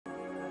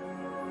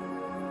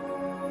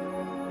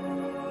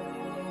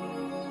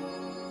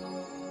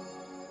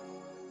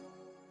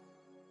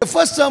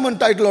first sermon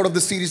title out of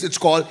the series, it's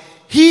called,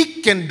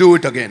 He Can Do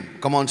It Again.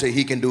 Come on, say,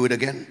 He can do it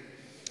again.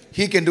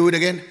 He can do it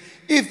again.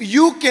 If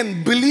you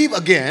can believe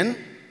again,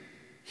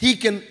 He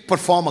can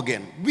perform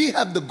again. We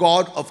have the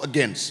God of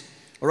agains.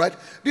 All right?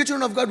 Dear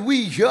children of God,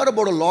 we hear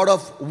about a lot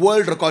of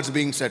world records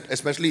being set,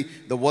 especially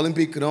the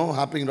Olympic,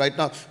 happening right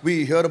now.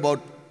 We hear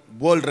about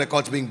world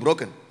records being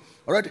broken.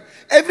 All right?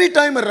 Every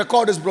time a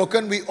record is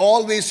broken, we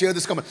always hear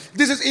this comment.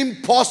 This is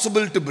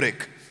impossible to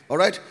break. All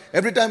right?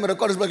 Every time a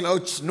record is broken, oh,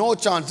 it's no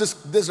chance.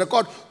 This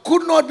record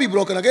could not be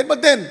broken again.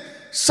 But then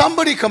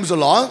somebody comes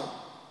along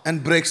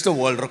and breaks the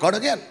world record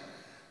again.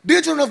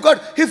 Dear children of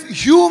God, if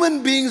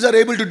human beings are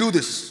able to do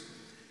this,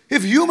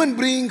 if human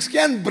beings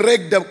can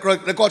break the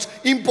records,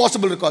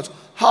 impossible records,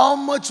 how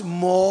much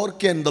more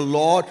can the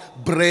Lord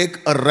break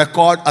a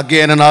record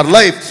again in our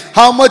life?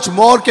 How much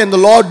more can the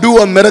Lord do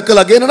a miracle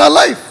again in our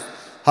life?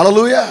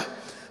 Hallelujah.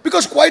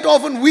 Because quite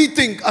often we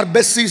think our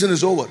best season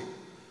is over.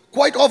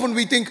 Quite often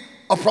we think,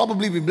 or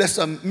probably we missed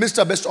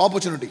our best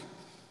opportunity.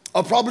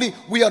 Or probably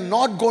we are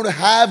not going to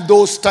have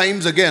those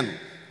times again.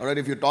 All right,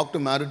 if you talk to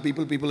married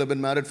people, people have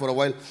been married for a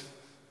while.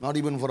 Not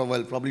even for a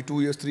while, probably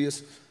 2 years, 3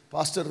 years.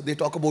 Pastor, they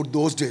talk about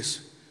those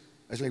days.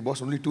 I was like,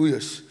 boss, only 2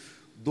 years.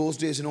 Those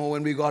days,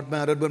 when we got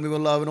married, when we were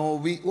in love,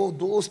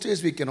 those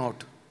days we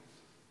cannot.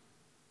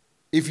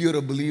 If you're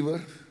a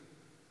believer,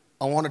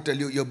 I want to tell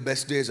you, your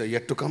best days are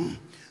yet to come.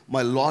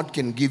 My Lord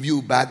can give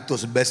you back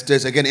those best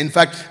days again. In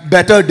fact,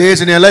 better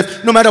days in your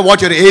life, no matter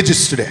what your age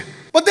is today.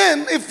 But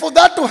then, if for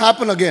that to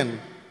happen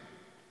again,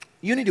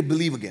 you need to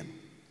believe again.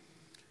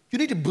 You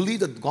need to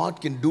believe that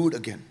God can do it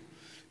again.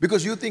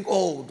 Because you think,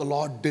 oh, the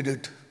Lord did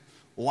it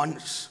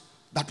once.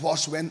 That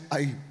was when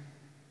I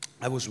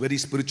was very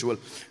spiritual.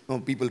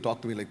 People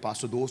talk to me like,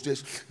 Pastor, those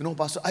days,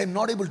 Pastor, I'm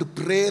not able to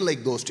pray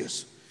like those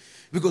days.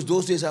 Because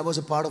those days I was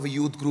a part of a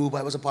youth group.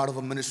 I was a part of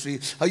a ministry.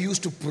 I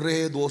used to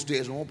pray those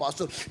days. No,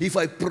 Pastor, if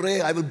I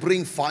pray, I will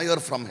bring fire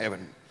from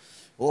heaven.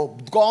 Oh,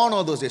 gone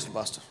are those days,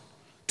 Pastor.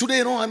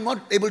 Today, I'm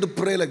not able to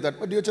pray like that.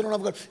 But dear children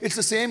of God, it's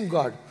the same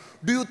God.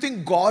 Do you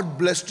think God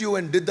blessed you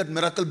and did that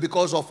miracle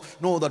because of,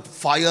 that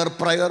fire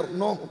prayer?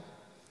 No.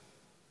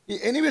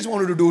 He anyways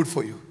wanted to do it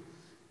for you.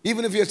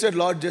 Even if you said,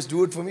 Lord, just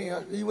do it for me,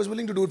 He was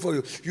willing to do it for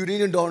you. You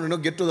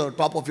didn't get to the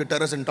top of your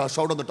terrace and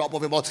shout on the top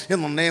of your mouth,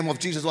 in the name of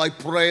Jesus, I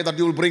pray that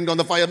you will bring down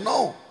the fire.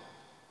 No.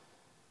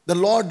 The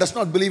Lord does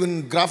not believe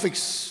in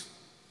graphics.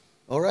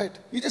 All right?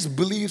 He just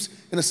believes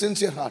in a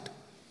sincere heart.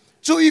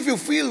 So if you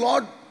feel,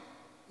 Lord,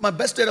 my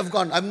best day have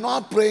gone, I'm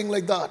not praying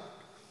like that.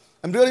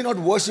 I'm really not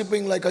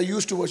worshiping like I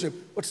used to worship.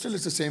 But still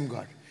it's the same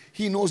God.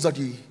 He knows that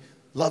He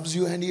loves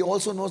you and He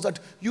also knows that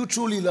you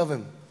truly love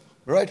Him.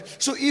 Right?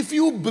 So if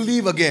you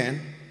believe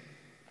again,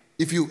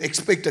 if you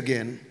expect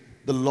again,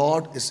 the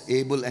Lord is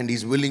able and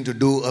He's willing to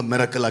do a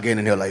miracle again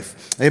in your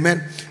life.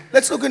 Amen.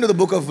 Let's look into the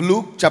book of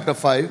Luke chapter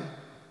 5,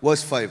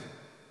 verse 5.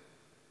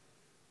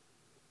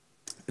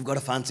 We've got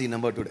a fancy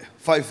number today.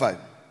 5:5.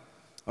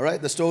 All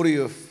right, the story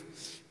of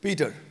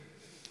Peter.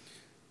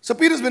 So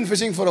Peter's been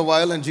fishing for a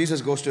while and Jesus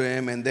goes to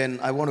him, and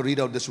then I want to read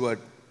out this word.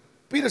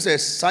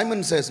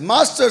 Simon says,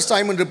 Master,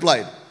 Simon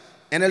replied,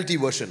 NLT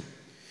version,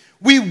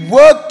 we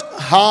worked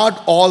hard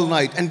all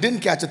night and didn't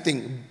catch a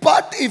thing.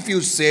 But if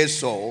you say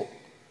so,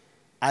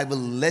 I will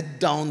let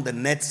down the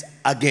nets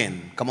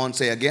again. Come on,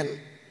 say again.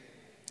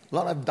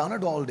 Lord, I've done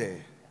it all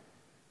day.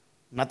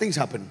 Nothing's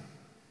happened.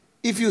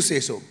 If you say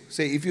so.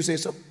 Say, if you say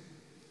so.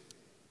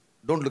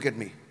 Don't look at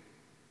me.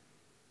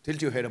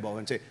 Tilt your head above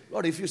and say,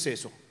 Lord, if you say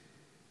so.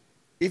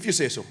 If you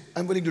say so,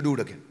 I'm willing to do it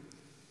again.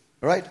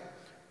 All right?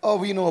 Oh,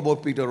 we know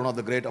about Peter, one of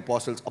the great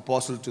apostles,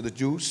 apostle to the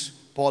Jews.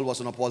 Paul was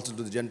an apostle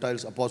to the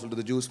Gentiles, apostle to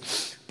the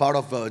Jews. Part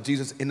of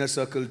Jesus' inner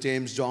circle,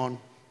 James, John.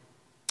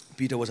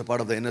 Peter was a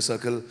part of the inner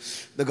circle.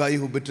 The guy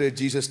who betrayed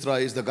Jesus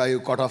thrice, the guy who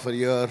cut off a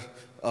ear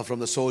from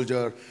the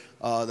soldier,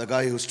 the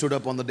guy who stood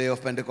up on the day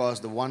of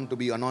Pentecost, the one to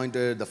be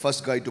anointed, the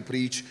first guy to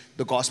preach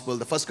the gospel,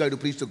 the first guy to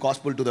preach the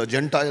gospel to the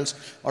Gentiles.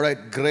 All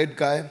right, great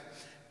guy.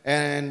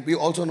 And we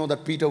also know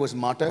that Peter was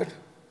martyred.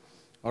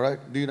 All right,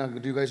 do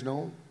you guys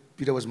know?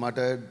 Peter was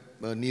martyred,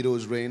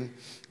 Nero's reign.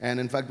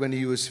 And in fact, when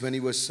he was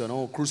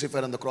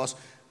crucified on the cross,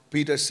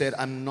 Peter said,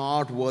 I'm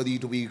not worthy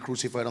to be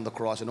crucified on the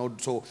cross.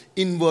 So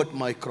invert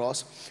my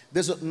cross.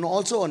 There's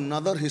also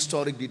another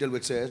historic detail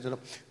which says,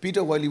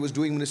 Peter, while he was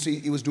doing ministry,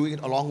 he was doing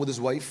it along with his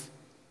wife.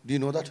 Do you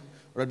know that?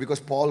 Right? Because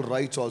Paul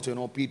writes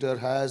also, Peter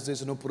has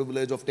this,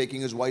 privilege of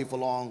taking his wife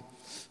along.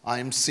 I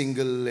am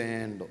single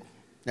and,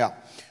 yeah.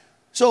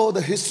 So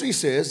the history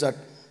says that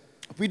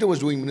Peter was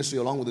doing ministry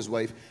along with his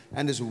wife,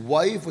 and his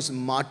wife was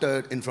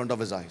martyred in front of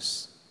his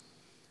eyes.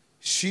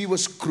 She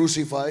was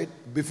crucified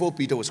before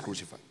Peter was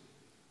crucified.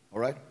 All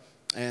right?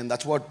 And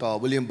that's what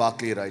William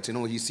Barclay writes.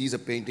 He sees a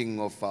painting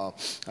of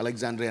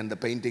Alexandria, and the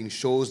painting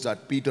shows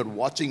that Peter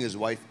watching his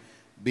wife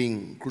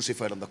being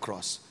crucified on the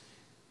cross.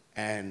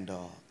 And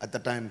at the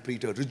time,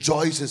 Peter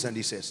rejoices and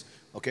he says,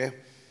 okay,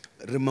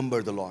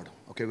 remember the Lord.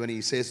 Okay, when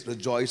he says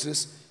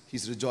rejoices,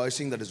 he's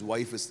rejoicing that his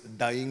wife is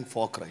dying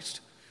for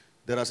Christ.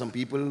 There are some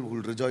people who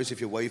will rejoice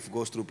if your wife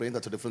goes through pain.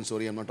 That's a different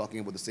story. I'm not talking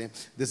about the same.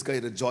 This guy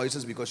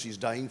rejoices because she's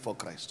dying for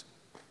Christ.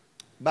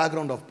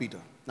 Background of Peter.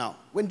 Now,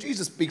 when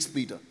Jesus picks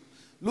Peter,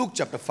 Luke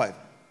chapter 5,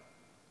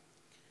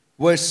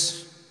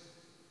 verse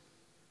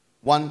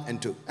 1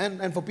 and 2.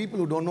 And for people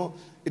who don't know,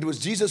 it was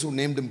Jesus who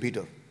named him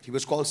Peter. He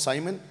was called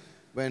Simon.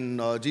 When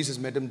Jesus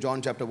met him,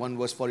 John chapter 1,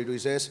 verse 42, he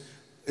says,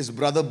 his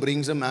brother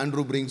brings him,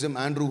 Andrew brings him.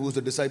 Andrew, who's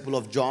the disciple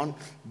of John,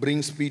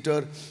 brings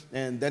Peter.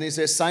 And then he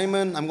says,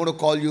 Simon, I'm going to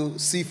call you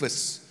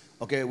Cephas,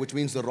 okay, which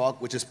means the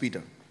rock, which is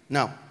Peter.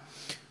 Now,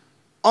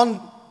 on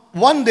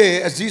one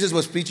day, as Jesus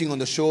was preaching on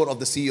the shore of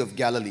the Sea of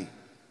Galilee,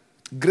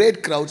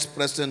 great crowds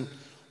pressed in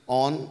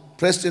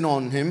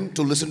on him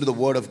to listen to the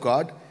word of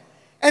God.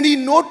 And he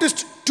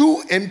noticed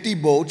 2 empty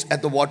boats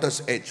at the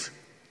water's edge.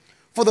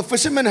 For the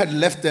fishermen had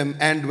left them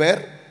and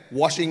were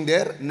washing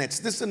their nets.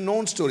 This is a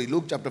known story,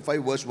 Luke chapter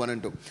 5, verse 1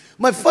 and 2.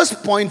 My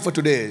first point for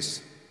today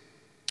is,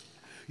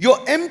 your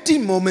empty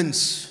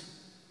moments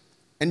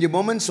and your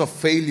moments of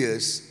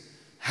failures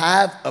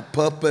have a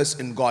purpose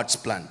in God's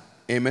plan.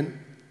 Amen.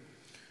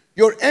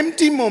 Your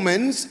empty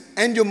moments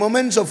and your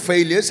moments of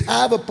failures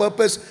have a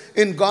purpose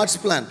in God's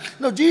plan.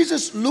 Now,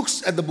 Jesus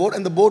looks at the boat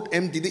and the boat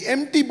empty. The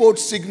empty boat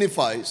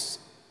signifies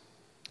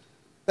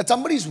that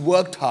somebody's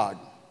worked hard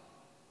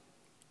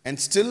and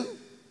still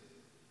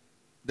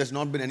there's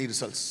not been any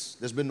results.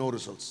 There's been no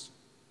results.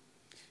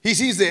 He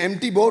sees the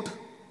empty boat.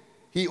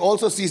 He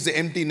also sees the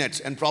empty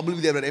nets, and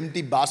probably there were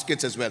empty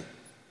baskets as well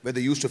where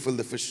they used to fill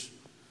the fish.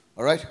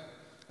 All right?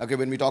 Okay,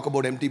 when we talk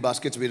about empty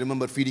baskets, we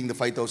remember feeding the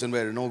 5,000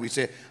 where, we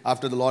say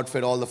after the Lord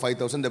fed all the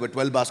 5,000, there were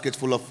 12 baskets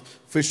full of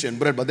fish and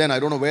bread. But then I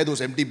don't know where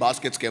those empty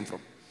baskets came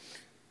from.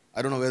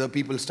 I don't know whether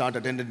people start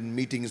attending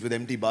meetings with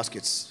empty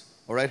baskets.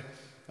 All right?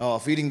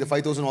 Feeding the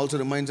 5,000 also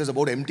reminds us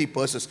about empty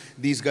purses.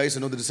 These guys,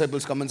 the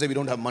disciples come and say, we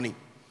don't have money.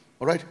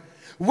 All right?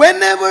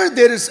 Whenever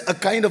there is a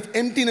kind of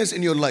emptiness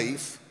in your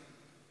life,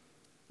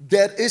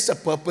 there is a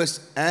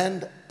purpose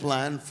and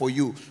plan for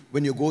you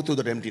when you go through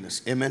that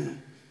emptiness.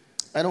 Amen?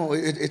 I know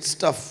it's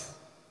tough.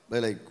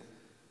 They're like,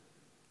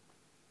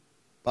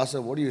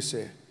 Pastor, what do you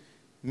say?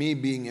 Me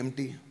being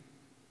empty,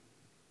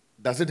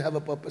 does it have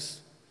a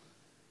purpose?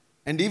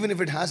 And even if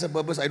it has a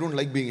purpose, I don't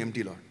like being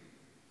empty, Lord.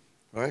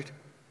 All right?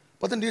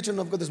 But then, dear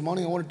children of God, this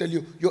morning I want to tell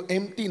you, your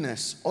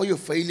emptiness or your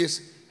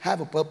failures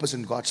have a purpose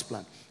in God's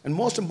plan. And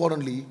most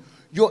importantly,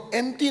 your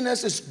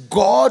emptiness is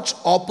God's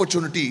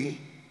opportunity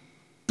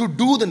to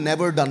do the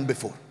never done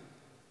before.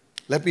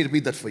 Let me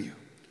repeat that for you.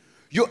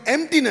 Your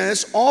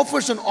emptiness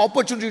offers an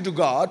opportunity to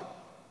God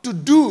to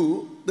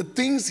do the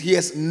things He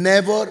has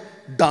never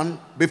done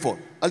before.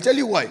 I'll tell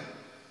you why.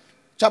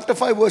 Chapter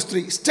 5, verse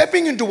 3.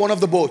 Stepping into one of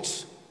the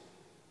boats,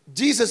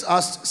 Jesus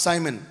asked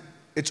Simon,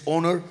 its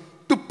owner,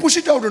 to push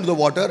it out into the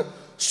water.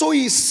 So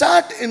he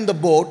sat in the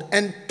boat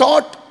and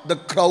taught the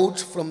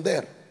crowds from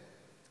there.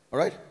 All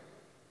right?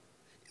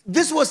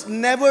 This was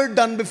never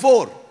done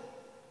before.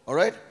 All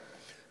right?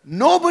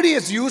 Nobody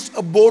has used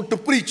a boat to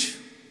preach.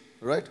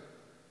 All right?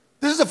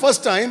 This is the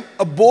first time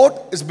a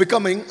boat is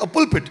becoming a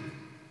pulpit.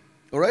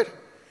 All right?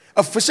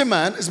 A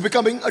fisherman is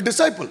becoming a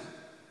disciple.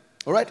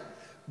 All right?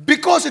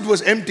 Because it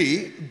was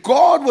empty,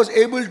 God was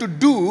able to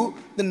do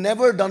the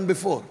never done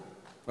before.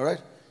 All right?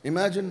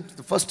 Imagine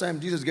the first time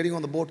Jesus getting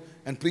on the boat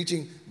and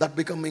preaching, that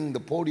becoming the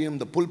podium,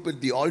 the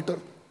pulpit, the altar.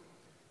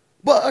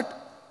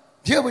 But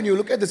here when you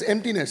look at this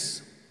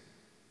emptiness,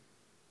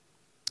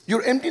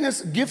 your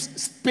emptiness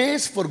gives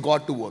space for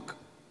God to work.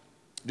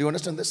 Do you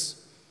understand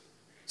this?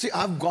 See,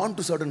 I've gone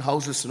to certain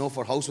houses,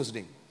 for house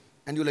visiting.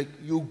 And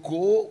you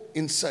go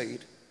inside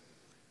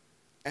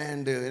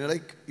and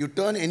you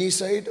turn any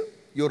side,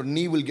 your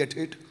knee will get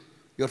hit,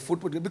 your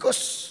foot will get,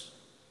 because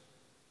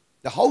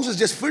the house is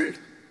just filled.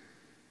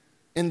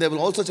 And they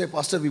will also say,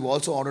 Pastor, we've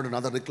also ordered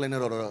another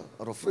recliner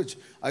or a fridge.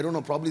 I don't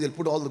know, probably they'll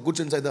put all the goods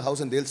inside the house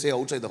and they'll say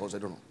outside the house, I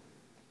don't know.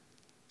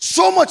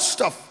 So much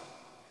stuff.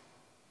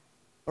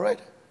 All right?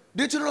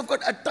 Dear children of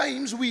God, at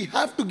times we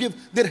have to give,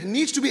 there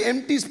needs to be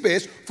empty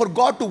space for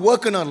God to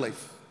work in our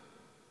life.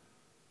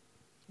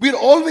 We're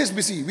always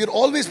busy. We're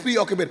always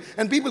preoccupied.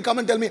 And people come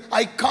and tell me,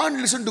 I can't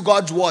listen to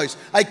God's voice.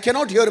 I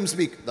cannot hear Him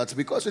speak. That's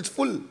because it's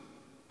full.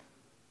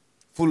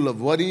 Full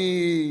of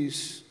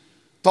worries,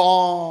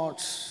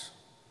 thoughts,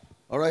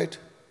 all right?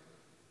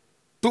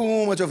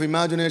 Too much of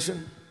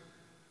imagination,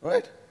 all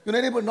right?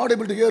 You're not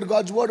able to hear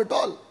God's word at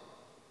all.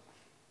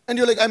 And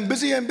you're like, I'm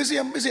busy.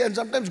 And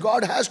sometimes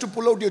God has to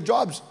pull out your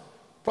jobs.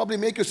 Probably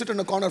make you sit in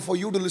a corner for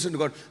you to listen to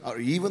God. Or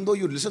even though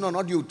you listen or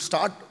not, you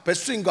start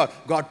pestering God.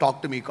 God,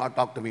 talk to me. God,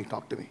 talk to me.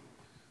 Talk to me.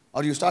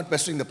 Or you start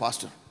pestering the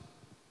pastor.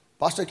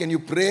 Pastor, can you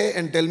pray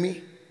and tell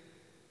me?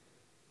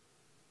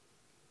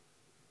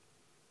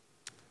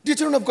 Dear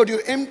children of God,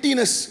 your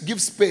emptiness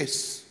gives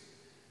space.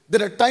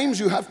 There are times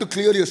you have to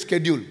clear your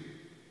schedule.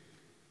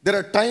 There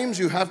are times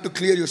you have to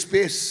clear your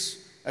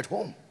space at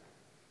home.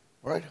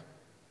 All right?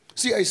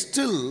 See,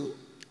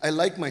 I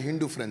like my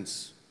Hindu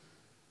friends.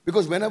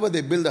 Because whenever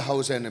they build a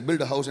house and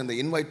they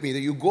invite me,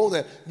 you go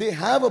there, they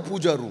have a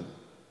puja room.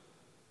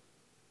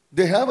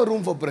 They have a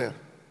room for prayer.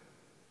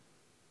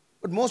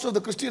 But most of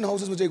the Christian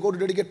houses which I go to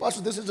dedicate,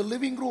 Pastor, this is a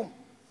living room.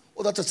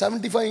 Oh, that's a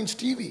 75-inch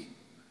TV.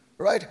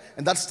 Right?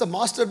 And that's the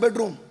master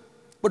bedroom.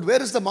 But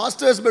where is the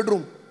master's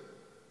bedroom?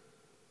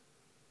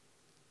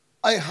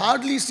 I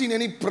hardly seen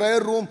any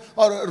prayer room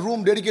or a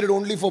room dedicated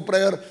only for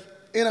prayer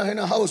in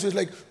a house. It's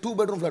like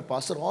 2-bedroom flat.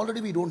 Pastor,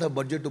 already we don't have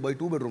budget to buy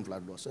 2-bedroom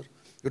flat, Pastor.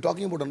 You're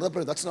talking about another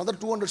prayer. That's another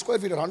 200 square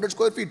feet or 100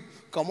 square feet.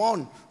 Come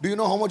on. Do you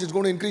know how much it's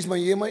going to increase my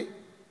EMI?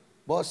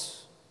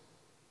 Boss.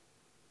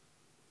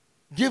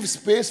 Give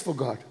space for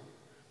God.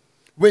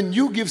 When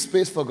you give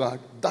space for God,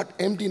 that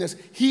emptiness,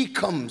 He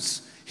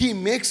comes. He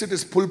makes it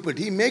His pulpit.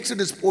 He makes it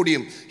His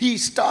podium. He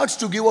starts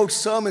to give out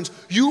sermons.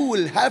 You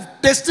will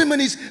have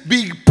testimonies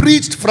being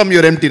preached from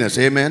your emptiness.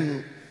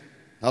 Amen.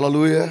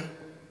 Hallelujah.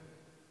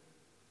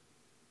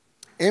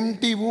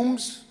 Empty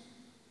wombs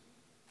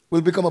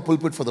will become a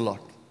pulpit for the Lord.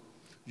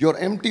 Your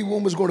empty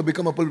womb is going to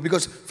become a pulpit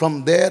because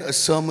from there a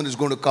sermon is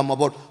going to come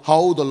about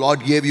how the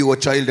Lord gave you a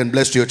child and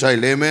blessed your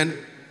child. Amen.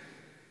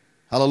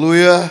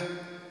 Hallelujah.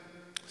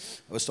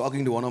 I was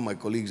talking to one of my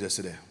colleagues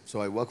yesterday.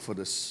 So I work for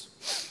this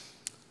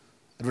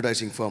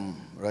advertising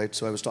firm, right?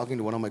 So I was talking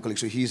to one of my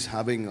colleagues. So he's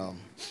going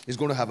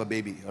to have a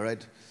baby, all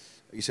right?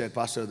 He said,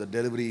 Pastor, the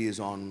delivery is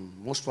on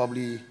most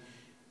probably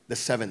the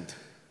 7th.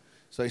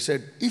 So I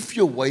said, if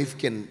your wife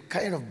can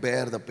kind of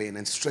bear the pain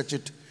and stretch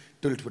it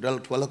till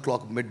 12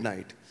 o'clock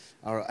midnight,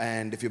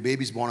 and if your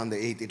baby's born on the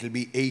 8th, it'll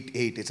be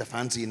 8-8. It's a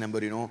fancy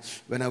number, you know.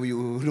 Whenever you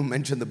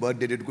mention the birth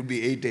date, it could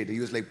be 8-8. He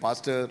was like,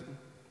 Pastor,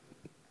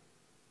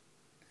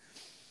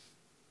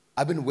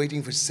 I've been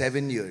waiting for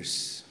 7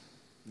 years.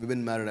 We've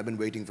been married. I've been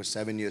waiting for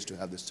 7 years to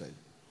have this child.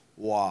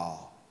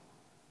 Wow.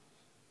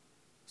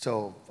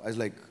 So I was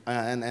like,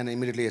 and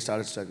immediately I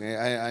started struggling.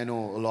 I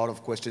know a lot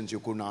of questions you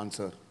couldn't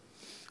answer.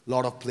 A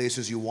lot of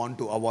places you want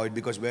to avoid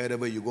because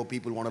wherever you go,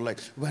 people want to like,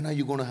 when are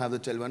you going to have the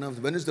child?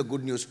 When is the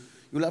good news?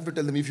 You'll have to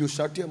tell them, if you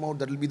shut your mouth,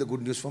 that will be the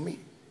good news for me.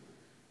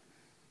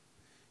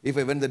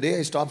 When the day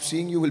I stop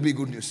seeing you, will be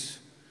good news.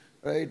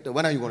 Right?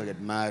 When are you going to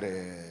get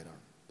married?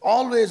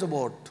 Always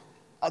about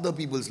other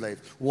people's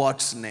life.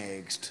 What's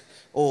next?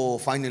 Oh,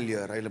 final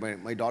year.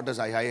 My daughter's,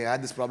 I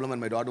had this problem and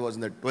my daughter was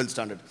in the 12th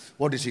standard.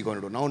 What is she going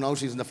to do? Now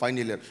she's in the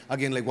final year.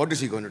 Again, like, what is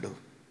she going to do?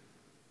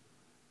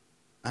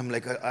 I'm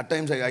like, at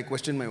times I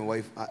question my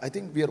wife. I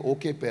think we are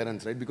okay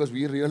parents, right? Because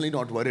we are really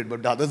not worried,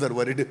 but the others are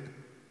worried.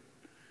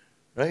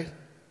 Right?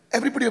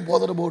 Everybody are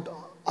bothered about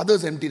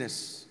others'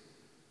 emptiness.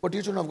 But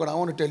you children of God, I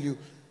want to tell you,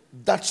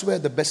 that's where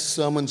the best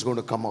sermon's going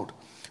to come out.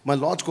 My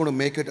Lord's going to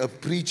make it a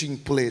preaching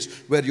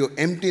place where your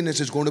emptiness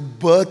is going to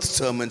birth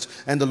sermons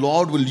and the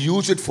Lord will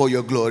use it for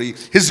your glory,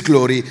 His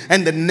glory,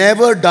 and the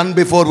never done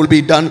before will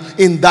be done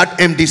in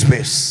that empty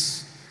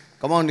space.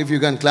 Come on, if you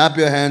can clap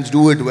your hands,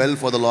 do it well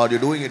for the Lord. You're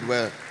doing it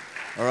well.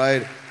 All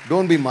right?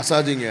 Don't be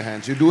massaging your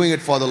hands. You're doing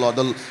it for the Lord.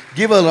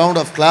 Give a round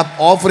of clap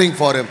offering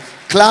for Him.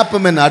 Clap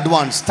Him in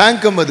advance.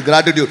 Thank Him with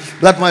gratitude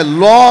that my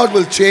Lord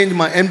will change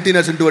my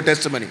emptiness into a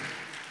testimony.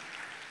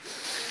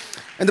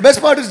 And the best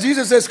part is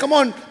Jesus says, come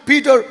on,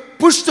 Peter,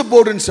 push the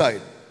boat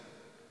inside.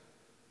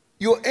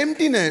 Your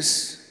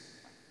emptiness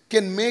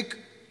can make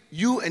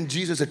you and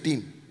Jesus a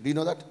team. Do you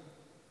know that?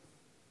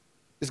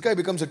 This guy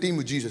becomes a team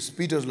with Jesus.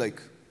 Peter's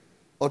like,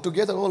 oh,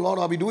 together, oh Lord,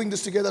 are we doing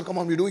this together? Come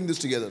on, we're doing this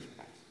together.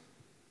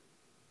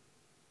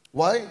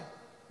 Why?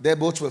 Their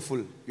boats were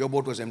full. Your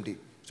boat was empty.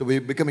 So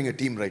we're becoming a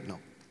team right now.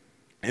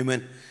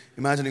 Amen.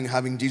 Imagining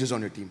having Jesus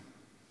on your team.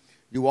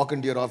 You walk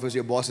into your office,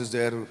 your boss is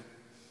there,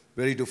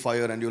 ready to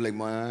fire, and you're like,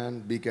 man,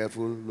 be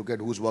careful. Look at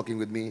who's working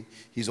with me.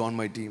 He's on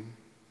my team.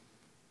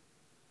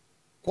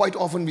 Quite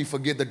often we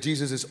forget that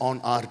Jesus is on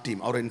our team.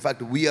 Or in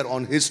fact, we are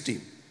on His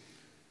team.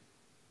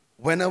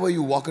 Whenever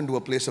you walk into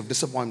a place of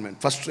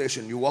disappointment,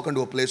 frustration, you walk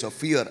into a place of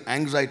fear,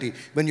 anxiety,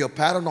 when you're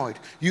paranoid,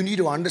 you need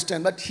to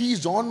understand that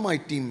He's on my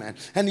team, man.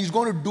 And He's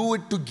going to do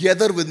it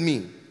together with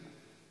me.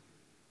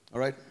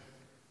 All right?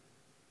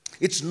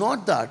 It's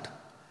not that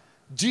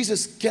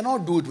Jesus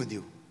cannot do it with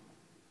you.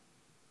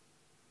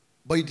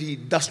 But He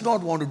does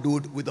not want to do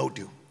it without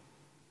you.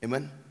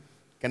 Amen?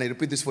 Can I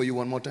repeat this for you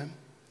one more time?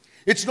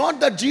 It's not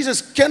that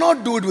Jesus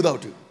cannot do it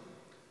without you.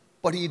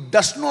 But He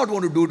does not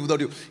want to do it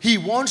without you. He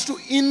wants to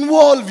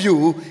involve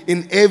you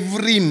in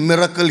every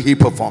miracle He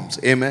performs.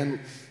 Amen?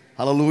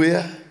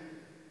 Hallelujah.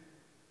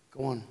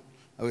 Come on.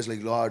 I was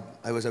like, Lord,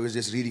 I was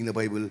just reading the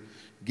Bible,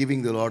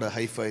 giving the Lord a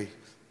high five.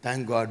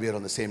 Thank God we are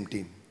on the same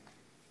team.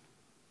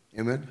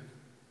 Amen?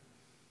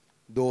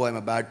 Though I'm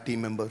a bad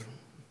team member,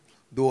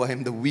 though I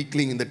am the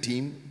weakling in the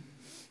team,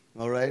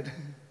 all right?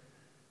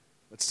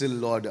 But still,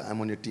 Lord, I'm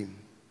on your team.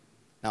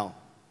 Now,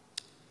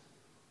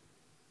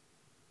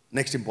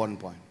 next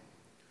important point.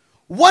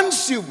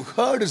 Once you've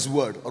heard His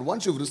word, or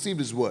once you've received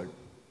His word,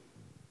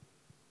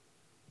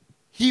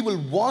 He will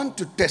want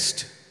to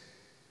test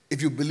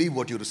if you believe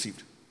what you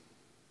received.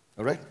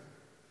 All right?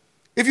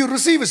 If you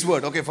receive His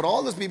word, okay, for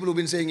all those people who've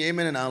been saying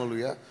amen and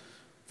hallelujah,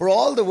 for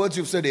all the words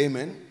you've said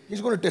amen,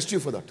 He's going to test you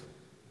for that.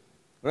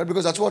 Right?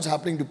 Because that's what's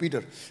happening to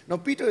Peter. Now,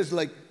 Peter is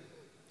like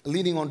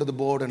leaning onto the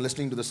board and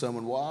listening to the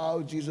sermon.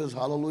 Wow, Jesus,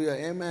 hallelujah,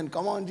 amen.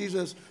 Come on,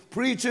 Jesus,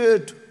 preach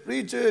it,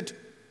 preach it.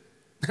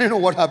 You know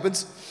what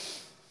happens?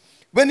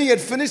 When he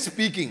had finished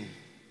speaking,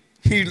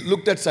 he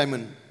looked at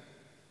Simon.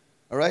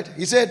 All right?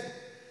 He said,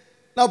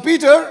 now,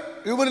 Peter,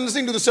 you've been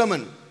listening to the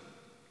sermon.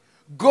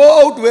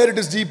 Go out where it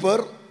is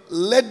deeper,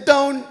 let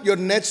down your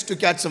nets to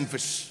catch some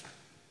fish.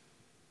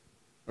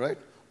 Right?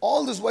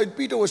 All this while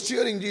Peter was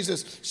cheering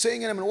Jesus,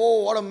 saying in him,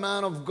 oh, what a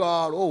man of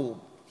God. Oh,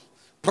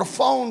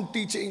 profound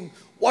teaching.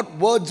 What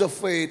words of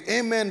faith.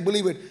 Amen,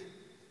 believe it.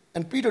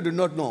 And Peter did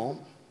not know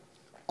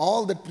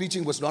all that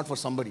preaching was not for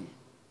somebody.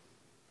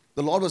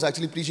 The Lord was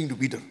actually preaching to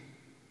Peter.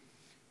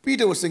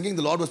 Peter was thinking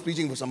the Lord was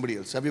preaching for somebody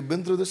else. Have you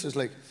been through this? It's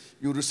like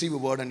you receive a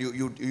word and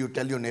you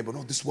tell your neighbor,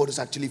 no, this word is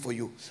actually for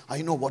you.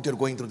 I know what you're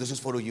going through. This is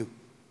for you.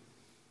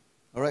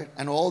 All right?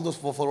 And all those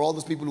for all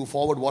those people who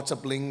forward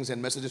WhatsApp links and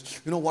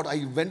messages, you know what?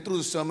 I went through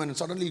the sermon and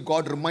suddenly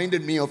God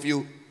reminded me of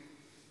you.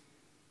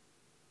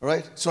 All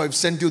right? So I've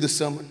sent you this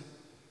sermon.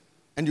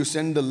 And you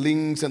send the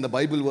links and the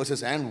Bible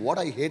verses. And what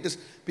I hate is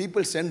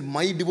people send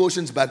my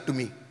devotions back to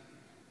me.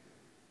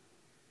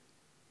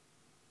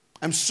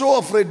 I'm so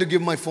afraid to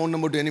give my phone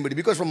number to anybody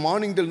because from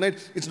morning till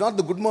night, it's not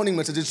the good morning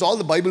message, it's all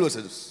the Bible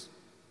verses.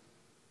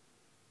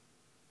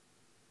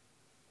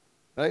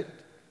 Right?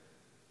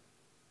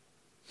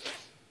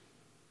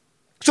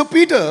 So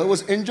Peter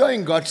was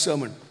enjoying God's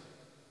sermon.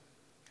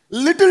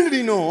 Little did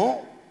he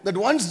know that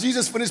once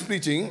Jesus finished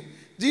preaching,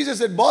 Jesus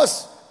said,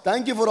 boss,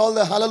 thank you for all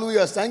the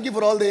hallelujahs, thank you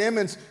for all the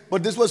amens,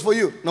 but this was for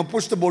you. Now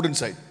push the boat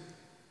inside.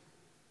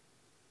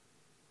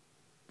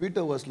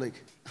 Peter was like,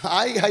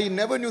 I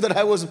never knew that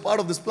I was a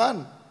part of this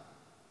plan.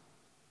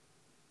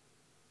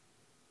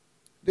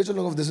 Dear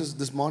children of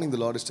this morning the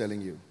Lord is telling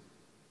you,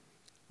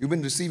 you've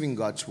been receiving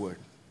God's word.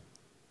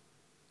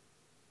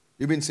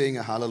 You've been saying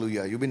a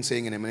hallelujah. You've been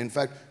saying an amen. In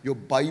fact, your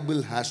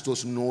Bible has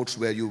those notes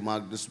where you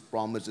mark this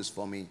promise is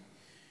for me.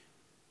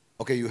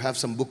 Okay, you have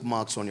some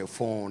bookmarks on your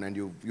phone and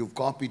you've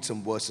copied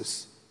some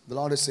verses. The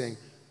Lord is saying,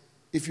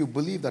 if you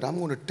believe that, I'm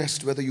going to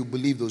test whether you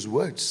believe those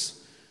words.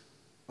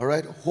 All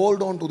right?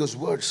 Hold on to those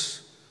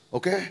words.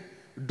 Okay?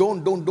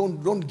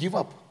 Don't give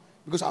up.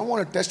 Because I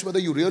want to test whether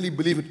you really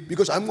believe it.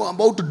 Because I'm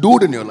about to do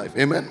it in your life.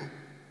 Amen?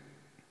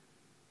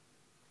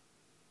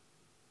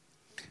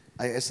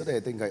 Yesterday, I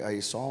think I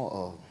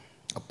saw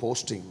a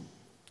posting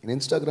in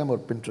Instagram or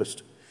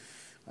Pinterest.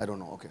 I don't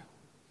know. Okay.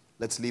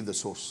 Let's leave the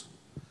source.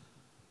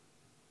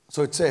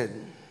 So it said,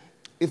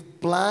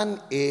 if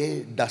plan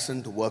A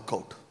doesn't work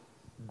out,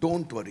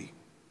 don't worry.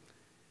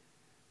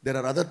 There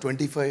are other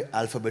 25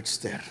 alphabets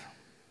there.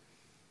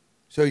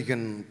 So you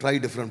can try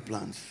different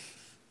plans.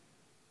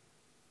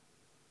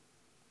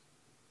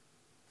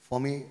 For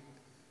me,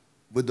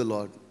 with the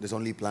Lord, there's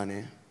only plan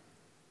A,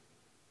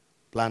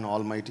 plan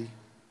Almighty.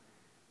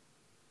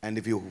 And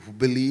if you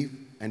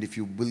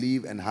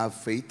believe and have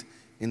faith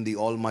in the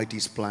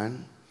Almighty's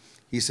plan,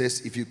 He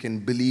says, if you can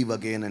believe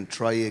again and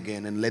try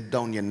again and let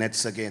down your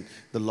nets again,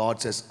 the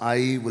Lord says,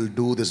 I will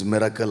do this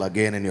miracle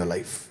again in your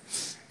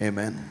life.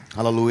 Amen.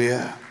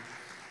 Hallelujah.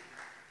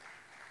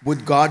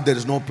 With God, there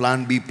is no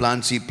plan B,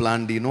 plan C,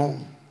 plan D. No,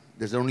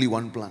 there's only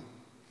one plan.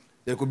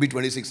 There could be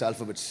 26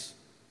 alphabets,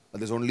 but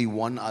there's only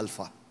one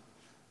alpha.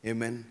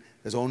 Amen.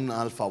 There's one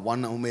alpha,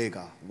 one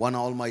omega, one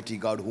almighty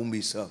God whom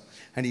we serve.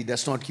 And He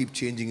does not keep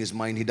changing His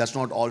mind. He does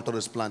not alter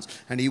His plans.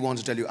 And He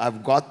wants to tell you,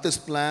 I've got this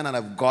plan and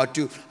I've got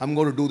you. I'm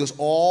going to do this.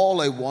 All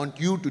I want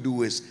you to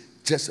do is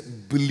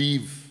just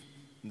believe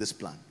in this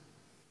plan.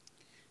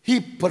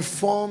 He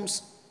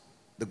performs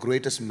the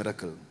greatest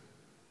miracle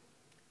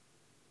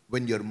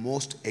when you're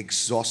most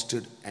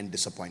exhausted and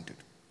disappointed.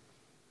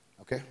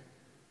 Okay?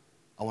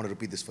 I want to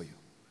repeat this for you.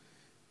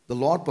 The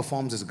Lord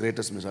performs His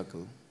greatest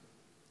miracle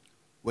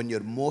when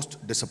you're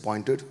most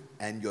disappointed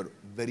and you're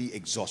very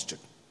exhausted.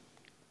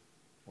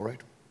 All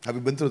right? Have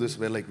you been through this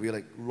where we're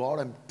like, Lord,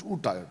 I'm too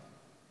tired.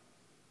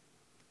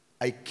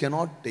 I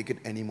cannot take it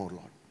anymore,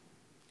 Lord.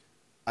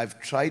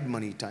 I've tried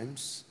many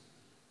times.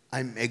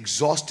 I'm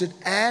exhausted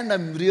and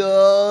I'm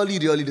really,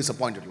 really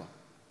disappointed, Lord.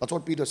 That's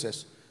what Peter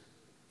says.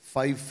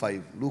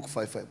 5:5, Luke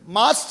 5:5.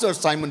 Master,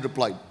 Simon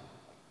replied,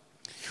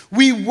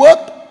 we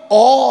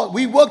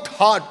worked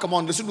hard. Come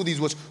on, listen to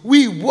these words.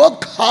 We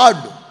worked hard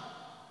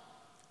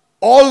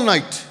all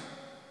night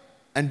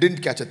and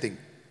didn't catch a thing.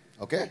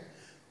 Okay?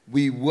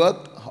 We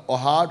worked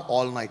hard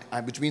all night,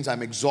 which means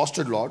I'm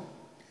exhausted, Lord.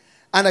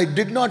 And I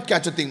did not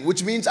catch a thing,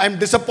 which means I'm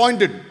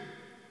disappointed.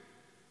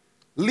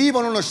 Leave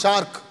on a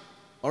shark.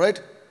 All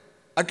right?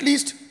 At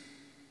least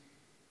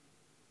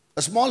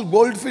a small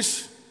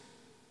goldfish.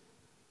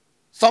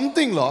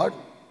 Something, Lord,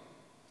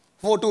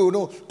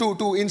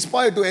 to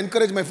inspire, to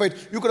encourage my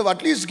faith. You could have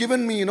at least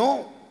given me,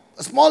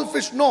 a small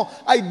fish. No,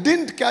 I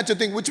didn't catch a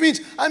thing, which means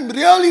I'm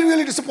really,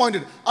 really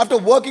disappointed after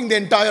working the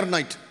entire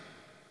night.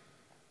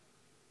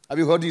 Have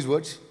you heard these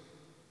words?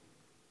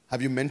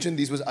 Have you mentioned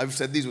these words? I've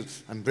said these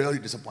words. I'm really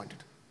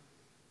disappointed.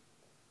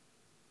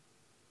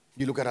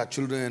 You look at our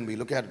children, we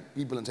look at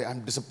people and say,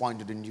 I'm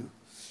disappointed in you.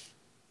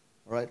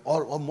 All right?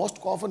 Or most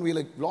often we're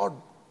like, Lord,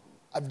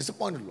 I'm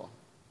disappointed, Lord.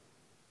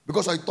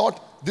 Because I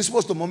thought this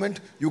was the moment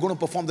you're going to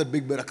perform that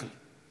big miracle.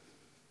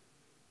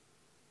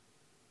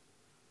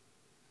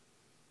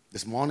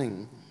 This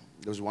morning,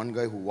 there was one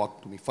guy who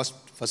walked to me, first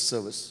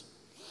service.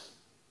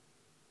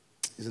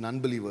 He's an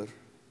unbeliever.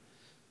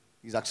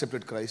 He's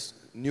accepted Christ,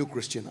 new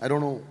Christian. I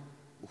don't know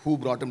who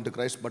brought him to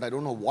Christ, but I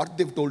don't know what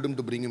they've told him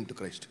to bring him to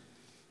Christ.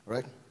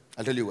 Right?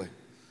 I'll tell you why.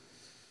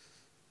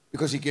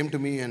 Because he came to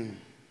me and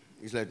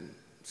he's like,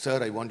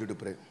 sir, I want you to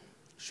pray.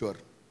 Sure.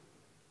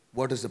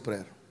 What is the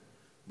prayer?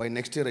 By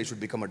next year, I should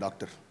become a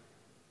doctor.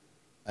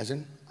 As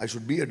in, I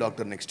should be a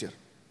doctor next year.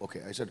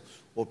 Okay. I said,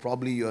 oh,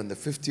 probably you're in the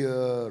 5th year,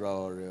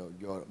 or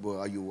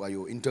are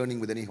you interning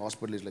with any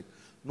hospital? He's like,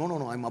 no,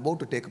 I'm about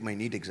to take my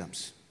NEET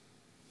exams.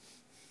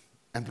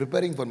 I'm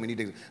preparing for my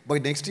NEET exams. By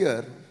next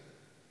year,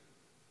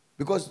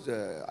 because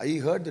I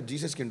heard that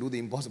Jesus can do the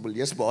impossible.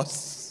 Yes,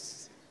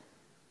 boss.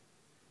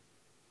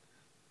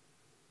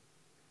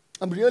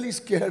 I'm really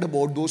scared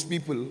about those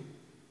people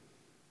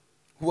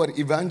who are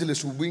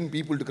evangelists, who bring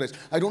people to Christ.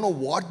 I don't know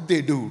what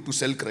they do to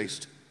sell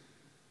Christ.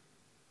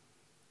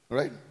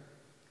 Right?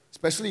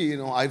 Especially,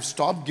 I've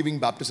stopped giving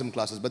baptism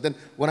classes. But then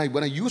when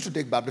I used to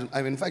take baptism,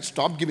 I've in fact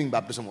stopped giving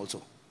baptism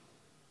also.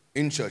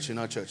 In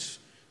our church.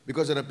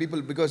 Because there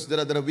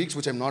are weeks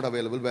which I'm not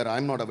available, where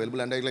I'm not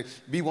available, and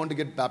we want to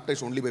get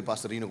baptized only by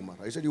Ps.REENUKUMAR.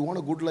 I said, you want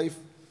a good life?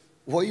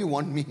 Why you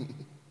want me?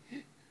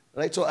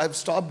 Right? So I've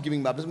stopped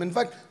giving baptism. In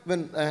fact,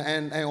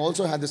 and I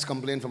also had this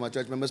complaint from our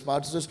church members,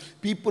 pastors,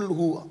 people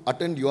who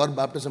attend your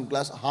baptism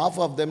class, half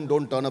of them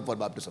don't turn up for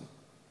baptism.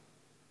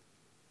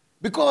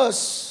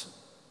 Because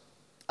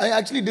I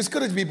actually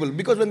discourage people,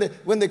 because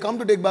when they come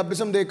to take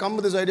baptism, they come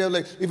with this idea of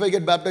like, if I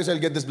get baptized, I'll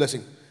get this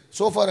blessing.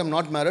 So far, I'm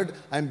not married.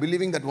 I'm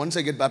believing that once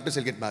I get baptized,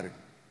 I'll get married.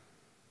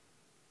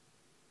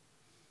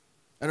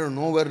 I don't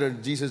know where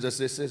Jesus does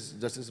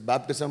this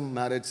baptism,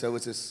 marriage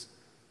services,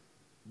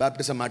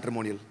 baptism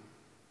matrimonial.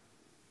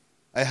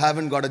 I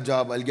haven't got a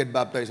job. I'll get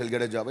baptized. I'll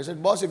get a job. I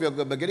said, boss, if you're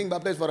getting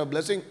baptized for a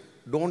blessing,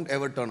 don't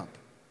ever turn up.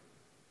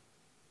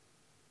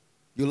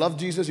 You love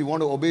Jesus. You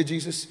want to obey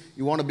Jesus.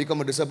 You want to become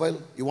a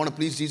disciple. You want to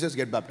please Jesus,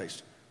 get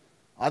baptized.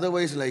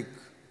 Otherwise,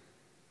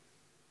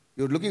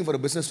 you're looking for a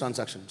business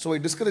transaction. So I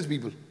discourage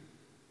people.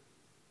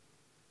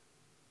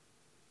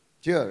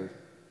 Here,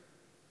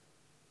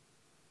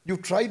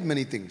 you've tried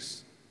many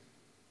things.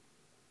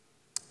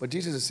 But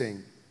Jesus is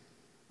saying,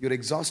 you're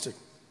exhausted.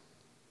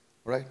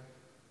 Right?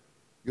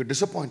 You're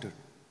disappointed.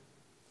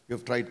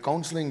 You've tried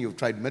counseling, you've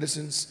tried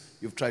medicines,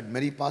 you've tried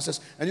many pastors.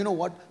 And you know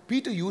what?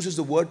 Peter uses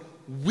the word,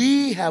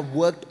 we have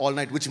worked all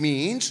night, which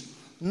means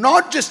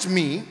not just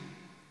me,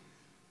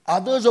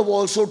 others have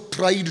also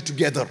tried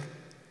together.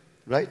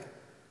 Right?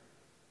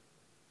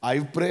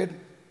 I've prayed.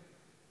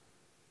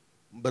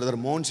 Brother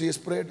Monsi has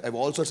prayed. I've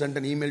also sent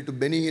an email to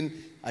Benny.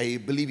 I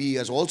believe he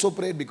has also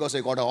prayed, because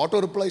I got an auto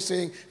reply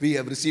saying, we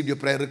have received your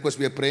prayer request,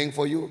 we are praying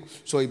for you.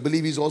 So I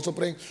believe he's also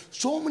praying.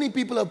 So many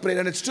people have prayed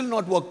and it's still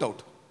not worked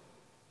out.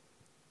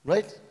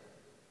 Right?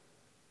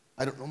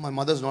 I don't know, my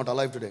mother's not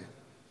alive today.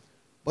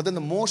 But then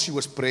the more she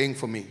was praying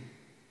for me,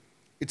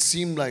 it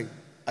seemed like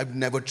I've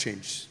never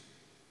changed.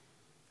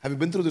 Have you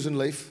been through this in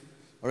life?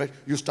 All right?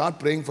 You start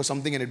praying for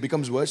something and it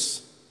becomes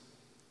worse.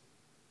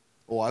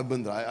 Oh, I've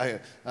been there.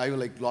 I was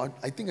like, Lord,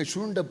 I think I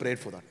shouldn't have prayed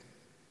for that.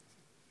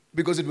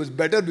 Because it was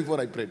better before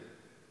I prayed.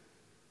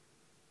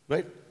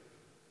 Right?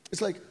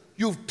 It's like,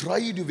 you've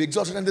tried, you've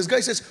exhausted. And this guy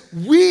says,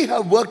 we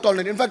have worked all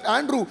night. In fact,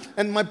 Andrew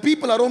and my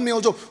people around me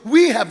also,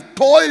 we have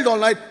toiled all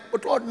night.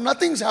 But Lord,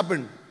 nothing's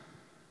happened.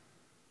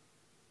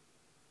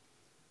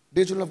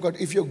 Dear children of God,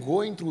 if you're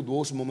going through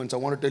those moments, I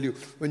want to tell you,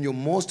 when you're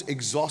most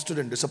exhausted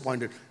and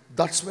disappointed,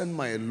 that's when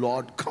my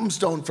Lord comes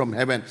down from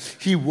heaven.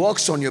 He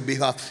works on your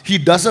behalf. He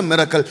does a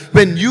miracle.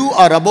 When you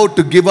are about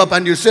to give up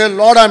and you say,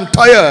 Lord, I'm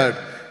tired,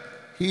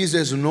 He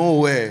says, no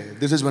way.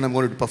 This is when I'm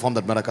going to perform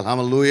that miracle.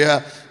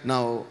 Hallelujah.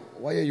 Now,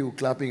 why are you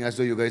clapping as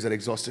though you guys are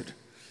exhausted?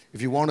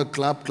 If you want to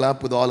clap,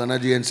 clap with all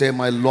energy and say,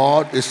 my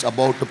Lord is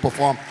about to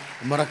perform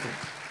a miracle.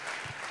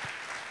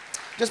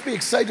 Just be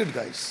excited,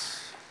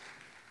 guys.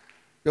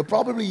 You're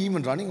probably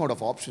even running out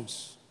of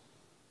options.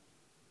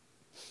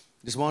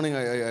 This morning,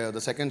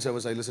 the second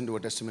service, I listened to a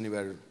testimony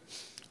where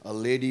a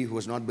lady who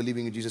was not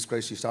believing in Jesus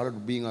Christ, she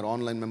started being our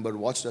online member,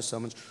 watched our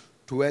sermons.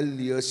 12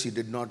 years, she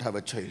did not have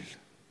a child.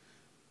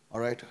 All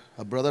right?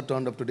 Her brother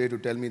turned up today to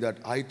tell me that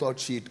I thought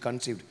she had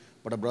conceived.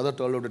 But her brother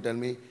told her to tell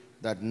me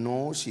that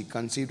no, she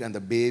conceived and the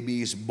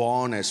baby is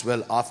born as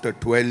well after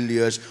 12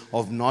 years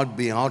of not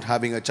being out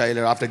having a child,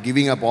 or after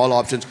giving up all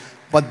options,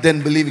 but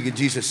then believing in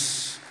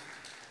Jesus.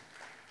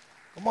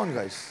 Come on,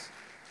 guys.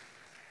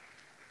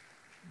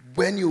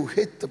 When you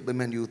hit the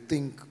brim and you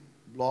think,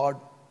 Lord,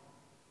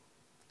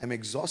 I'm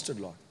exhausted,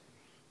 Lord.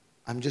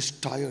 I'm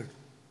just tired.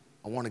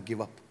 I want to give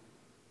up.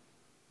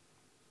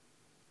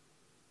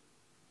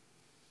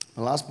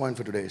 My last point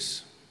for today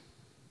is,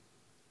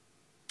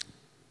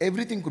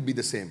 everything could be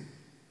the same,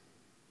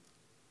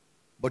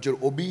 but your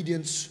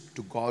obedience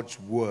to God's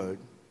word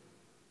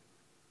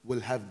will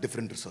have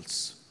different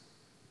results.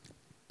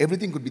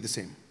 Everything could be the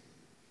same.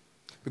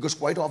 Because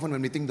quite often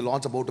when we think the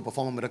Lord's about to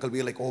perform a miracle,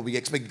 we are like, oh, we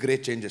expect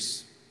great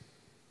changes.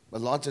 But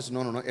the Lord says,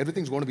 no,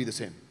 everything's going to be the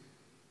same.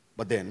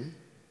 But then,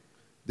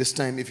 this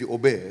time if you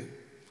obey,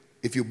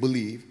 if you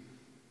believe,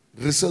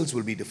 results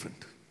will be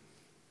different.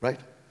 Right?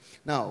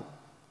 Now,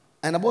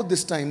 and about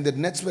this time, the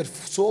nets were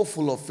so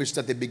full of fish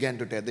that they began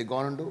to tear. They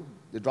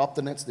dropped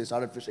the nets, they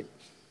started fishing.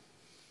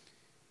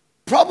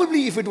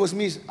 Probably if it was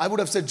me, I would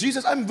have said,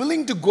 Jesus, I'm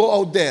willing to go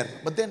out there.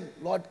 But then,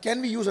 Lord,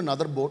 can we use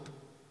another boat?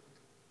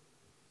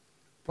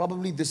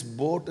 Probably this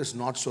boat is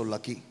not so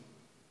lucky.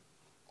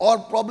 Or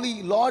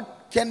probably, Lord,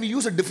 can we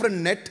use a different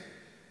net?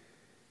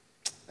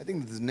 I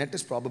think this net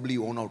is probably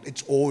worn out.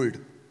 It's old.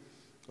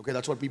 Okay,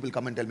 that's what people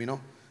come and tell me,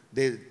 no?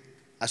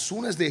 As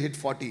soon as they hit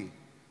 40,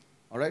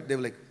 all right, they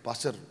were like,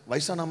 Pastor,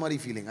 Vaisana Mari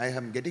feeling. I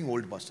am getting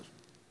old, Pastor.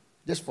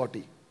 Just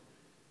 40.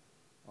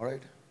 All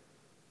right?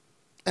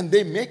 And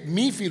they make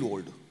me feel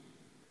old.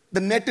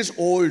 The net is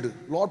old.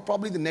 Lord,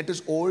 probably the net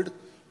is old.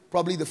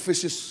 Probably the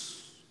fish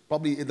is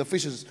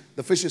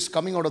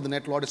coming out of the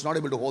net, Lord. It's not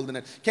able to hold the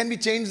net. Can we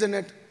change the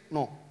net?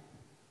 No.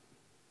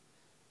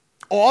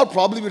 Or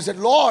probably we said,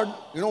 Lord,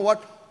 you know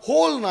what?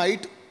 Whole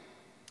night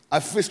I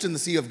fished in the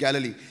Sea of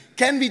Galilee.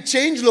 Can we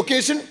change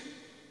location?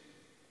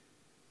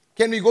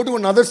 Can we go to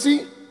another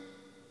sea?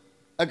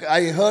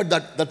 I heard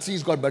that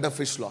sea's got better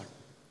fish, Lord.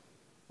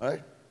 All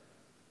right?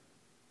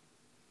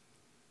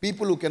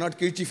 People who cannot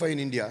kirchify in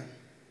India,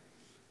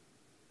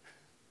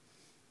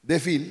 they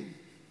feel,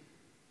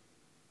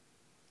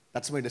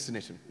 that's my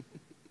destination.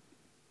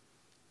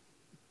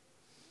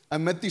 I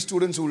met these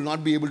students who will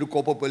not be able to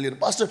cope up earlier.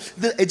 Pastor,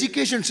 the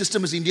education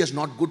system in India is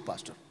not good,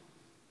 Pastor.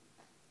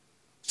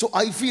 So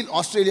I feel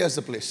Australia is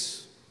the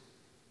place,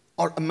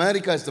 or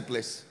America is the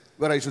place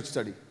where I should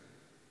study.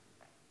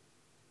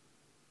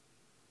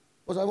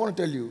 Because I want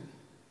to tell you,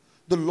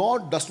 the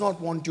Lord does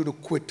not want you to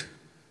quit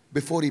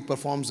before He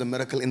performs a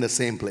miracle in the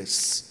same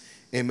place.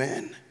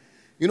 Amen.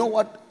 You know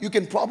what? You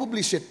can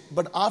probably sit,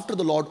 but after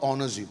the Lord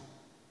honors you.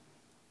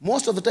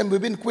 Most of the time we've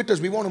been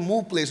quitters. We want to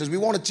move places. We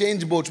want to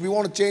change boats. We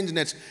want to change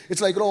nets. It's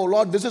like, oh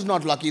Lord, this is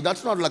not lucky.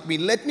 That's not lucky.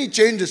 Let me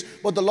change this.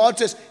 But the Lord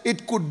says,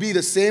 it could be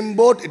the same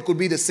boat. It could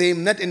be the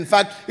same net. In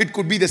fact, it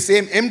could be the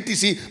same empty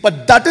sea.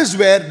 But that is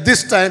where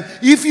this time,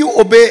 if you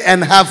obey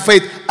and have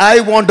faith, I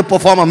want to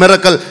perform a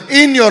miracle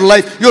in your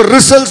life. Your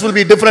results will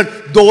be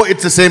different, though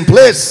it's the same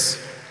place.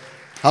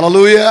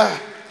 Hallelujah.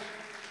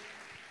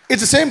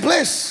 It's the same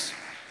place.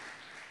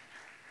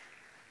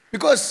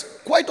 Because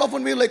quite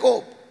often we're like,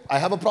 oh, I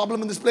have a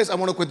problem in this place, I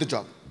want to quit the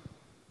job.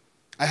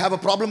 I have a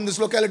problem in this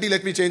locality,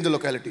 let me change the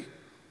locality.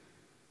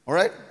 All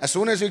right? As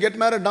soon as you get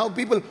married, now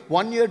people,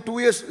 1 year, 2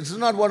 years, this is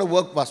not what to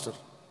work, Pastor.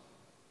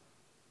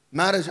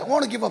 Marriage, I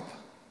want to give up.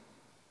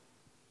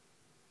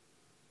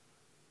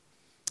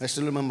 I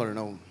still remember, you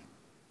know,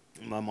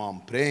 my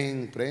mom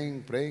praying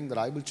that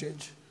I will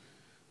change.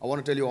 I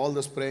want to tell you all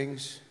those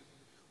prayings,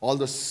 all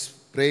those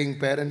praying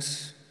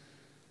parents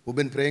who've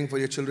been praying for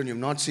your children, you're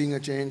not seeing a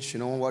change. You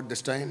know what,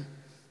 this time,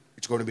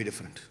 it's going to be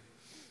different.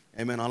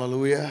 Amen,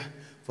 hallelujah.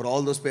 For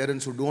all those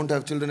parents who don't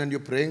have children and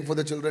you're praying for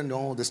the children,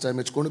 no, this time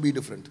it's going to be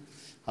different.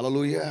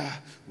 Hallelujah.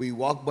 We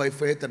walk by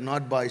faith and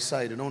not by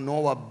sight. You know,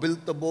 Noah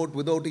built the boat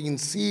without even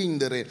seeing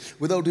the rain,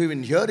 without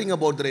even hearing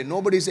about the rain.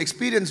 Nobody's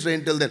experienced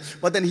rain till then.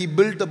 But then he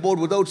built the boat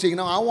without seeing.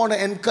 Now, I want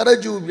to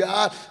encourage you,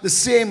 the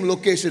same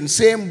location,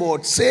 same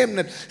boat, same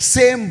net,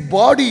 same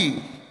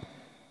body.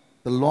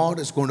 The Lord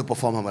is going to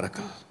perform a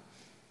miracle.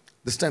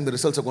 This time the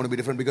results are going to be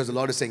different because the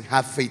Lord is saying,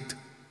 have faith.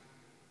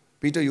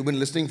 Peter, you've been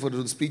listening to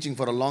this preaching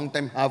for a long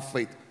time. Have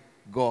faith.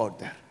 Go out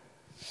there.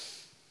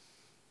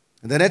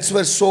 And the nets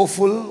were so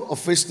full of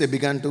fish, they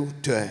began to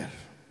tear.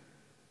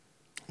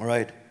 All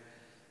right.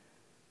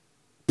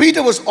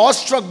 Peter was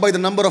awestruck by the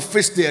number of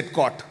fish they had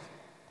caught,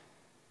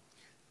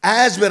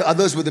 as were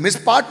others with him. His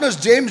partners,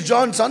 James,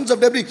 John, sons of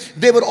Zebedee,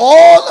 they were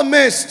all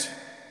amazed.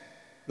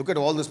 Look at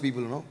all those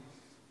people, you know.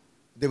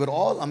 They were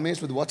all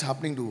amazed with what's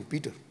happening to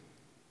Peter.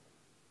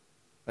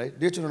 Right?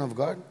 Dear children of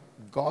God,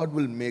 God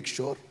will make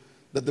sure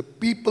that the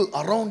people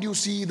around you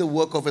see the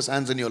work of His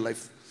hands in your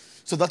life.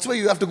 So that's why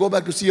you have to go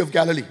back to Sea of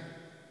Galilee.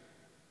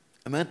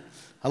 Amen.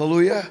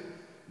 Hallelujah.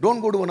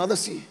 Don't go to another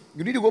sea.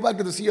 You need to go back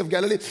to the Sea of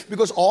Galilee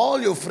because all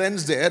your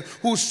friends there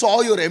who saw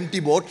your empty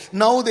boat,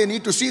 now they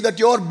need to see that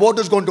your boat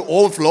is going to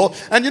overflow.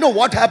 And you know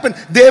what happened?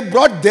 They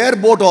brought their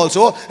boat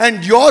also,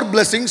 and your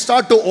blessings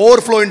start to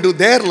overflow into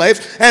their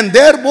life, and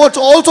their boats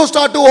also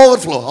start to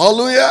overflow.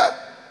 Hallelujah.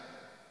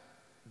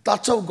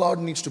 That's how God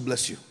needs to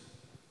bless you.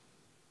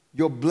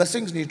 Your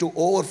blessings need to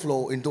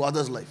overflow into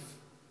others' life.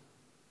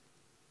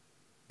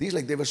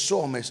 They were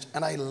so amazed.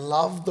 And I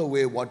love the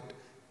way what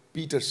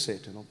Peter said,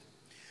 you know.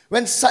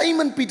 When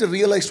Simon Peter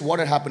realized what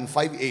had happened,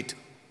 5:8,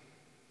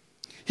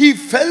 he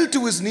fell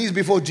to his knees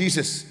before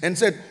Jesus and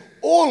said,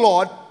 "Oh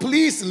Lord,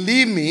 please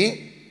leave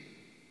me.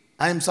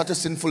 I am such a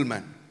sinful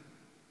man."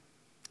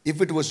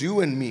 If it was you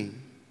and me,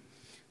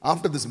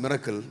 after this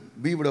miracle,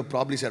 we would have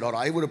probably said, or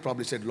I would have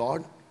probably said,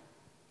 "Lord,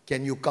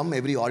 can you come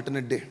every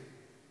alternate day?"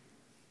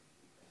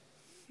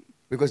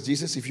 Because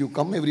Jesus, if you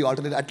come every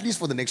alternate, at least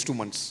for the next 2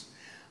 months,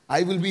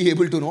 I will be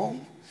able to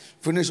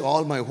finish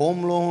all my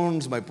home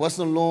loans, my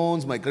personal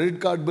loans, my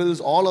credit card bills,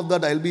 all of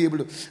that.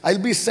 I'll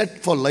be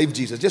set for life,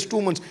 Jesus. Just 2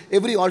 months,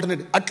 every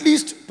alternate, at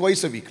least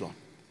twice a week, Lord.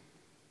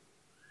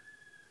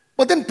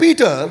 But then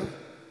Peter,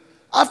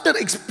 after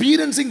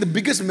experiencing the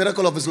biggest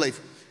miracle of his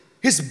life,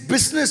 his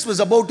business was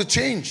about to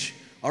change.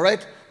 All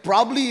right?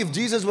 Probably if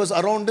Jesus was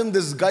around him,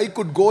 this guy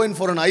could go in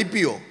for an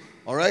IPO.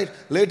 All right.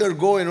 Later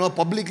go,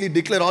 publicly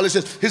declare all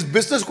his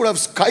business could have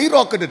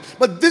skyrocketed.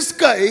 But this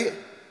guy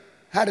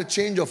had a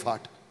change of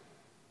heart.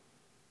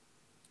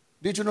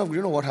 Did you know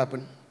what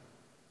happened?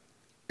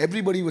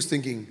 Everybody was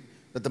thinking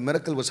that the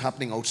miracle was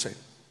happening outside.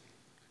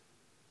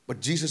 But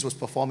Jesus was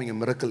performing a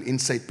miracle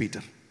inside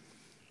Peter.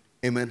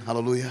 Amen.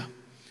 Hallelujah.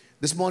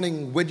 This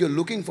morning, when you're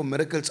looking for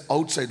miracles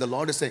outside, the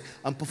Lord is saying,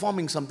 I'm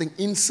performing something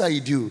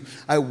inside you.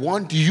 I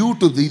want you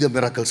to be the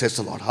miracle, says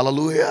the Lord.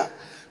 Hallelujah.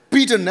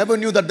 Peter never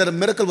knew that a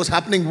miracle was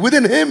happening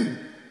within him.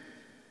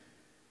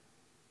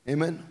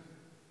 Amen.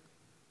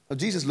 Now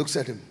Jesus looks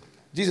at him.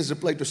 Jesus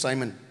replied to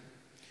Simon,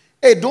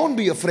 hey, don't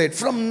be afraid.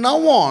 From now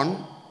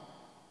on,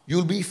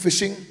 you'll be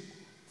fishing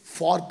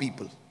for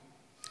people.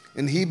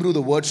 In Hebrew,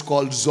 the word's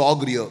called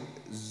zogreo,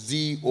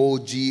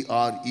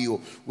 Z-O-G-R-E-O,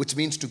 which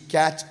means to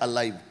catch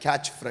alive,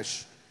 catch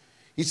fresh.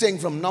 He's saying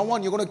from now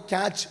on, you're going to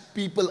catch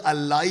people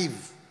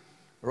alive,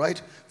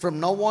 right? From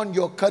now on,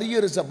 your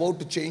career is about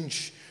to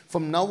change.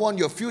 From now on,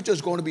 your future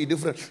is going to be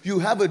different. You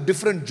have a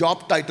different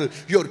job title.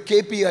 Your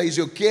KPIs,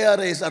 your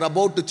KRAs are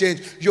about to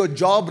change. Your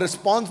job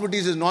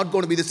responsibilities is not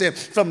going to be the same.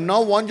 From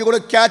now on, you're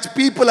going to catch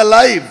people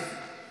alive.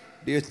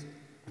 Dear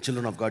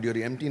children of God, your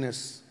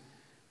emptiness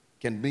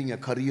can bring a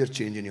career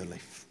change in your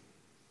life.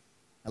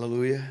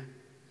 Hallelujah.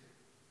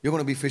 You're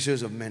going to be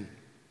fishers of men.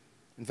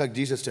 In fact,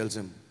 Jesus tells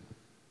him,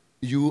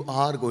 you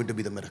are going to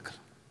be the miracle.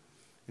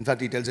 In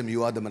fact, he tells him,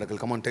 you are the miracle.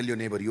 Come on, tell your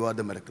neighbor, you are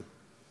the miracle.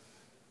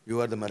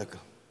 You are the miracle.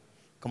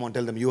 Come on,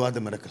 tell them, you are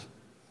the miracle.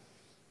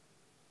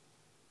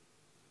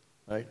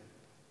 Right?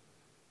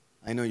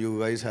 I know you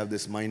guys have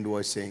this mind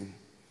voice saying,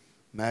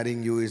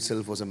 marrying you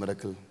itself was a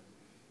miracle.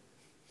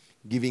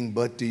 Giving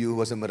birth to you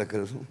was a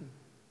miracle.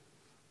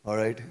 All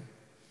right?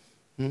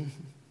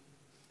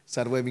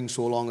 Surviving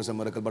so long is a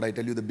miracle. But I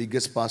tell you, the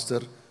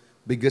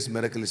biggest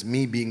miracle is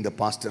me being the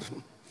pastor.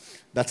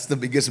 That's the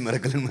biggest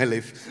miracle in my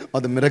life.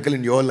 Or the miracle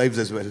in your lives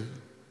as well.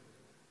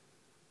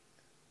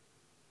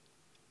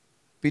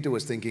 Peter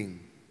was thinking,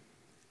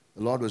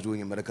 the Lord was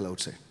doing a miracle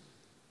outside.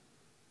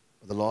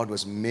 The Lord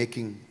was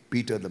making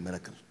Peter the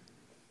miracle.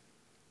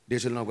 Dear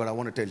children of God, I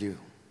want to tell you,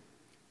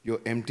 your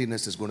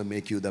emptiness is going to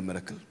make you the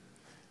miracle.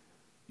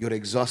 You're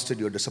exhausted,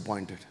 you're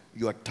disappointed,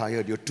 you are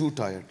tired, you're too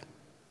tired.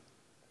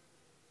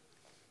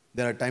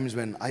 There are times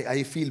when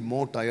I feel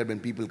more tired when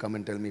people come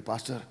and tell me,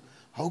 Pastor,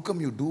 how come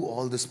you do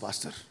all this,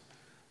 Pastor?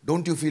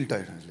 Don't you feel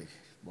tired? I was like,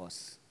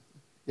 boss,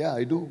 yeah,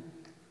 I do.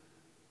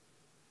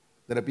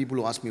 There are people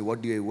who ask me,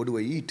 what do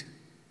I eat?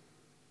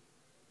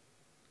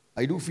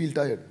 I do feel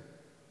tired.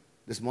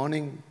 This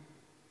morning,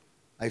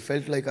 I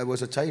felt like I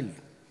was a child.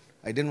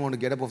 I didn't want to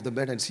get up off the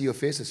bed and see your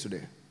faces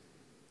today.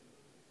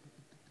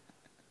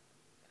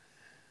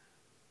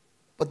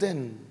 But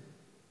then,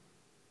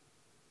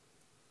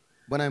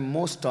 when I'm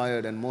most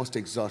tired and most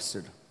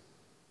exhausted,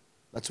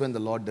 that's when the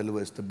Lord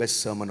delivers the best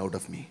sermon out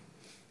of me.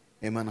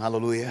 Amen.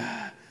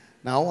 Hallelujah.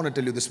 Now, I want to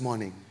tell you this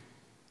morning,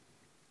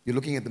 you're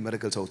looking at the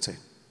miracles outside,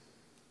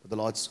 but the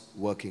Lord's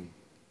working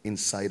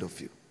inside of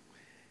you.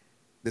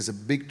 There's a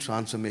big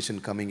transformation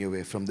coming your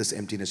way from this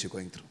emptiness you're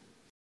going through.